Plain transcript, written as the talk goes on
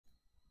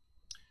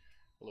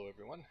Hello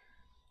everyone.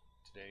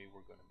 Today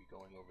we're going to be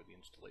going over the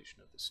installation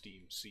of the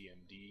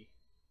SteamCMD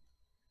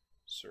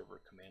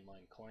server command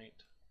line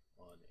client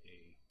on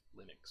a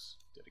Linux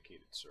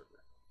dedicated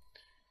server.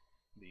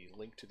 The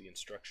link to the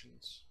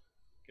instructions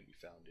can be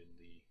found in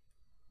the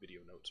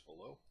video notes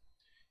below,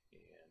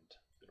 and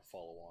I'm going to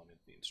follow on in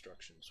the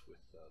instructions with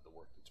the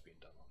work that's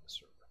being done on the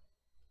server.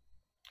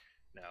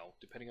 Now,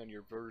 depending on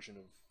your version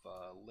of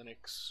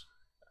Linux,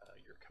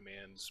 your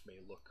commands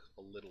may look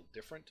a little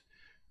different.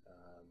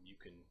 You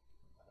can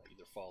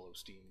either follow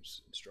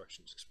Steam's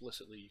instructions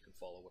explicitly, you can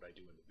follow what I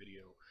do in the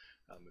video.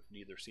 If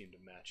neither seem to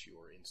match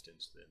your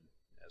instance, then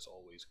as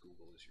always,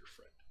 Google is your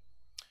friend.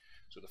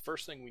 So the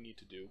first thing we need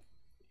to do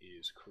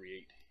is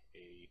create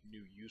a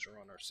new user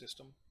on our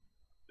system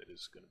that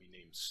is going to be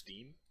named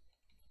Steam.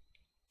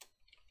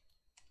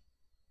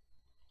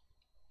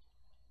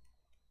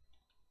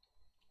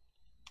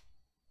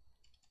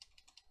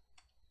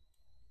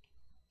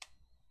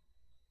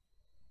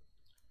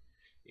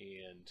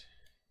 And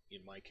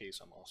in my case,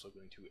 I'm also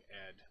going to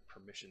add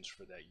permissions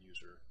for that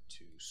user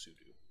to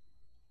sudo.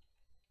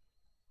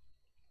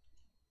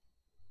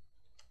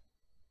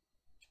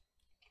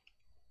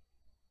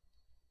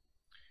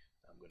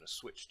 I'm going to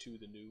switch to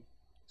the new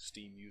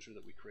Steam user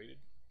that we created,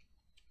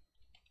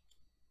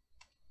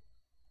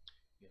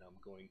 and I'm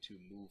going to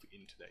move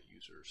into that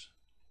user's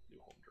new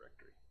home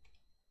directory.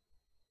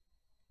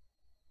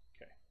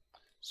 Okay,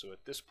 so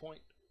at this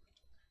point,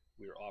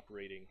 we're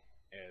operating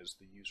as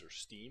the user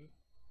Steam,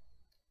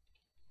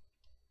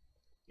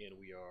 and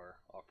we are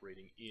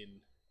operating in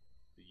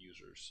the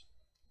user's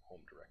home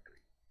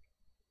directory.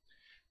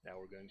 Now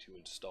we're going to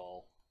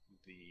install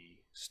the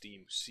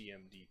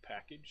SteamCMD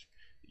package.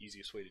 The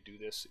easiest way to do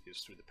this is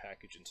through the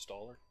package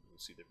installer. You can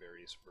see the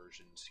various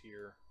versions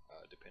here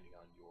depending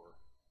on your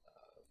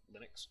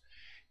Linux.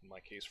 In my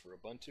case, for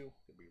Ubuntu,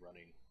 we'll be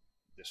running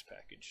this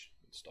package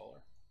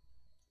installer.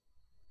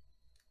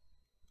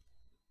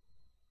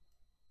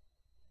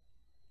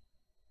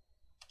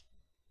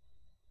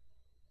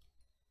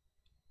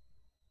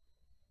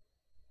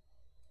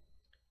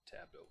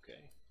 Tabbed OK.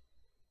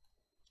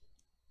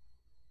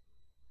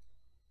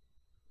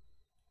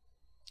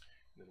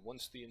 And then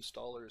once the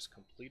installer is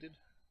completed,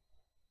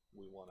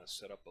 we want to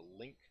set up a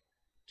link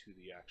to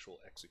the actual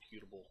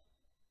executable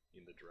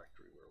in the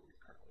directory where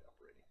we're currently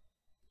operating.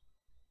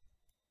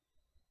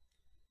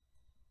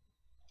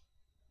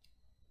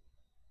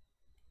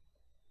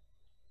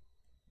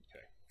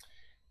 Okay,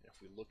 and if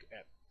we look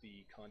at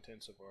the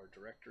contents of our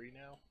directory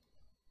now,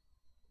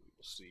 we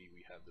will see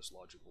we have this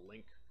logical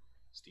link,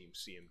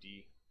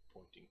 SteamCMD,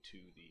 pointing to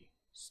the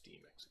Steam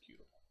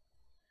executable.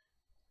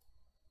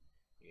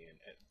 And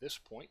at this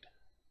point,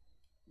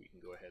 we can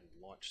go ahead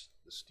and launch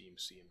the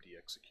SteamCMD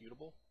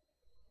executable.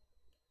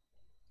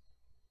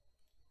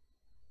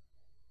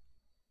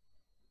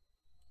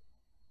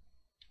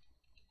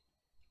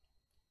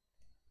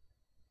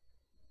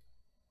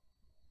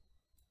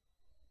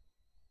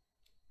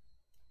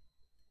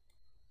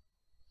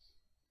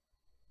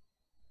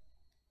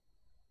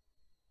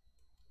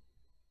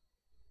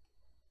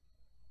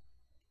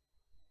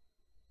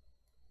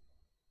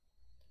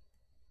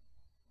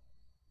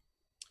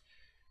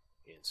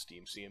 And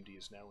SteamCMD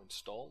is now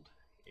installed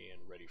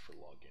and ready for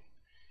login.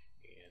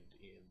 And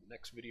in the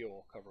next video,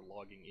 I'll cover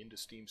logging into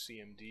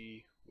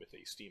SteamCMD with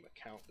a Steam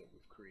account that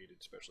we've created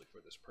especially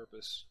for this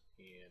purpose,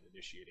 and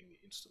initiating the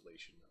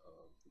installation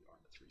of the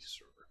Arma 3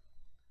 server.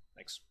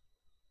 Thanks.